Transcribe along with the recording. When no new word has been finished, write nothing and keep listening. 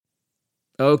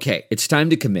Okay, it's time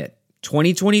to commit.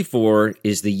 2024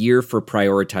 is the year for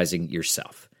prioritizing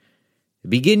yourself.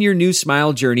 Begin your new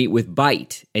smile journey with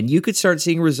Byte, and you could start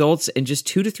seeing results in just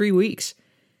 2 to 3 weeks.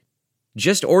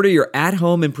 Just order your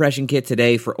at-home impression kit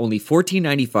today for only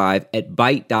 $14.95 at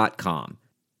Byte.com.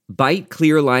 Byte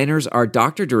clear liners are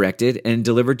doctor-directed and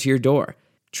delivered to your door.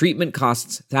 Treatment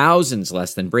costs thousands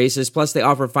less than braces, plus they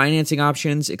offer financing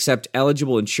options, accept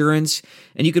eligible insurance,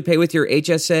 and you could pay with your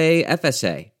HSA,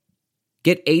 FSA.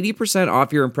 Get 80%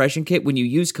 off your impression kit when you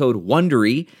use code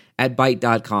WONDERY at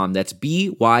Byte.com. That's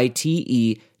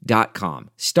BYTE.com.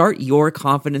 Start your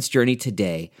confidence journey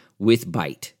today with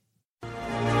Byte.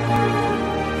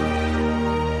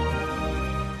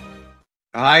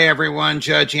 Hi, everyone.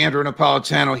 Judge Andrew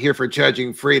Napolitano here for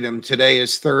Judging Freedom. Today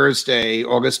is Thursday,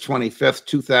 August 25th,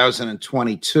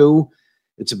 2022.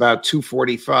 It's about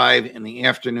 2:45 in the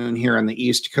afternoon here on the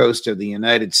East Coast of the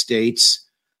United States.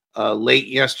 Late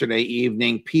yesterday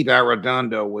evening, Pete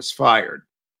Arredondo was fired.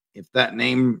 If that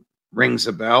name rings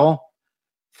a bell,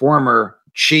 former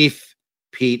Chief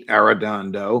Pete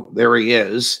Arredondo, there he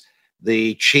is,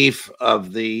 the chief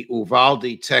of the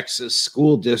Uvalde, Texas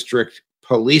School District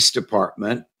Police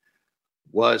Department,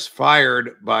 was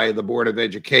fired by the Board of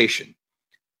Education.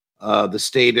 The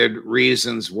stated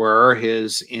reasons were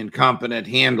his incompetent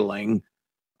handling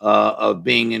of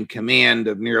being in command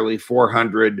of nearly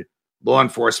 400 law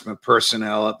enforcement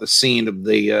personnel at the scene of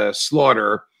the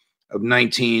slaughter of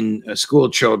 19 school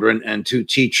children and 2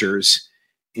 teachers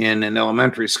in an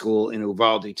elementary school in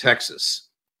Uvalde, Texas.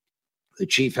 The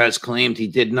chief has claimed he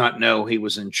did not know he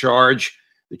was in charge.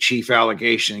 The chief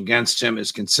allegation against him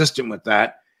is consistent with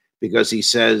that because he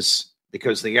says,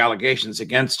 because the allegations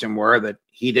against him were that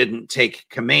he didn't take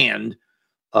command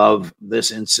of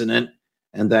this incident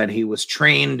and that he was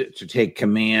trained to take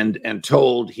command and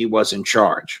told he was in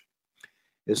charge.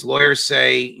 His lawyers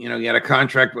say, he had a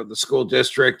contract with the school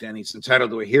district and he's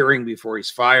entitled to a hearing before he's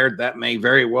fired. That may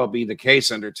very well be the case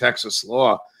under Texas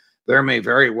law. There may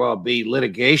very well be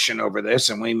litigation over this,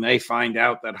 and we may find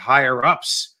out that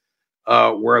higher-ups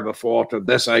were the fault of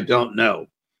this. I don't know.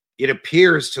 It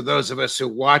appears to those of us who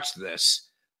watched this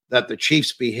that the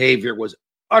chief's behavior was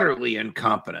utterly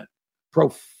incompetent,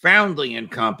 profoundly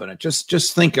incompetent.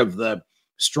 Just think of the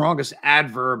strongest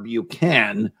adverb you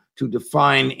can to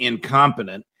define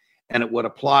incompetent, and it would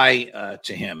apply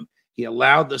to him. He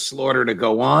allowed the slaughter to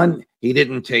go on. He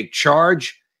didn't take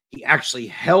charge. He actually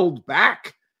held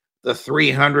back the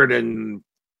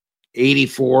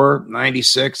 384,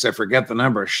 96, I forget the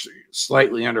number,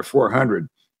 slightly under 400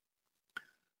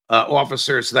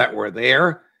 officers that were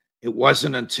there. It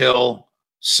wasn't until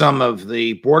some of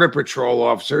the Border Patrol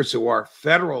officers, who are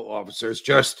federal officers,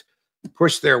 just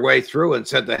pushed their way through and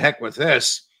said, the heck with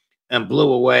this, and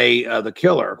blew away the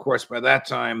killer. Of course, by that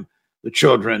time, the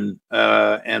children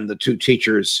and the 2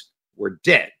 teachers were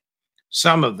dead.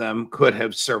 Some of them could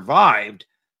have survived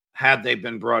had they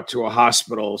been brought to a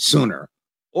hospital sooner.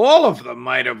 All of them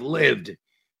might have lived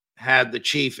had the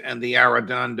chief and the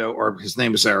Arredondo, or his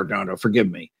name is Arredondo,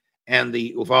 forgive me, and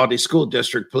the Uvalde School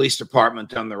District Police Department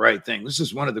done the right thing. This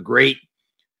is one of the great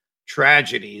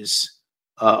tragedies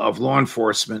of law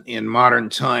enforcement in modern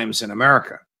times in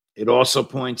America. It also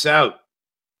points out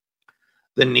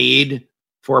the need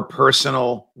for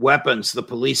personal weapons. The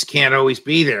police can't always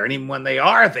be there. And even when they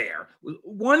are there,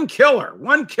 one killer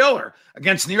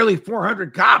against nearly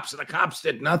 400 cops, and the cops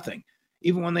did nothing.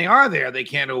 Even when they are there, they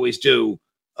can't always do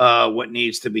what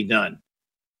needs to be done.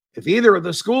 If either of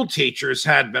the school teachers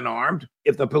had been armed,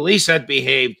 if the police had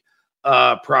behaved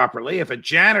properly, if a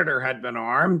janitor had been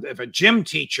armed, if a gym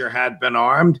teacher had been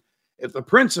armed, if the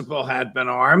principal had been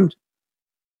armed,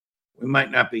 we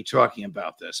might not be talking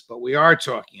about this, but we are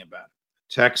talking about it.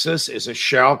 Texas is a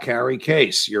shall carry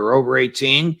case. You're over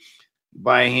 18, you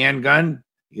buy a handgun,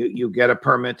 you get a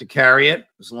permit to carry it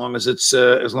as long as it's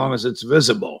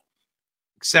visible.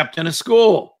 Except in a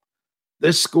school.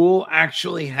 This school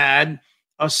actually had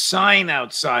a sign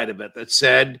outside of it that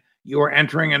said you are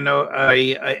entering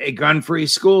a gun-free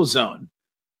school zone,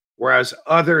 whereas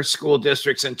other school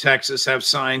districts in Texas have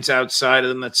signs outside of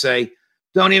them that say,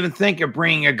 don't even think of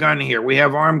bringing a gun here. We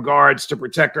have armed guards to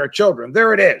protect our children.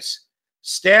 There it is.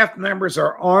 Staff members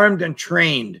are armed and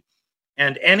trained,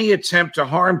 and any attempt to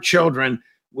harm children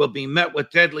will be met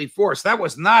with deadly force. That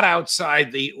was not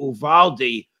outside the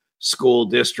Uvalde School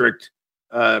District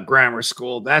grammar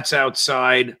school. That's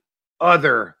outside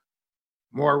other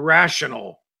more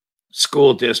rational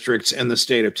school districts in the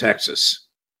state of Texas.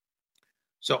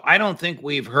 So I don't think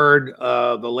we've heard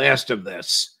the last of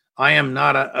this. I am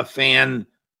not a fan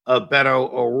of Beto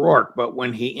O'Rourke, but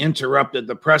when he interrupted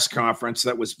the press conference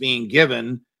that was being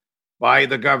given by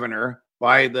the governor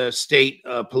by the state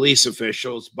police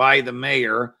officials, by the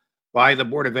mayor, by the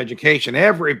Board of Education.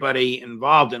 Everybody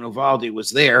involved in Uvalde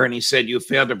was there, and he said, "You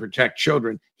failed to protect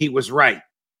children." He was right.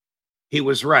 He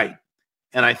was right.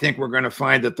 And I think we're going to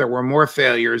find that there were more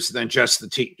failures than just the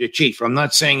chief. I'm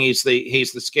not saying he's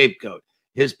the scapegoat.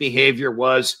 His behavior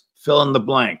was fill in the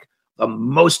blank, the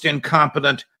most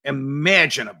incompetent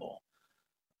imaginable.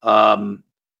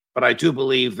 But I do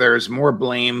believe there's more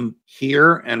blame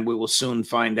here, and we will soon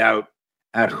find out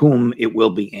at whom it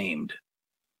will be aimed.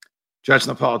 Judge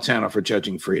Napolitano for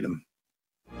Judging Freedom.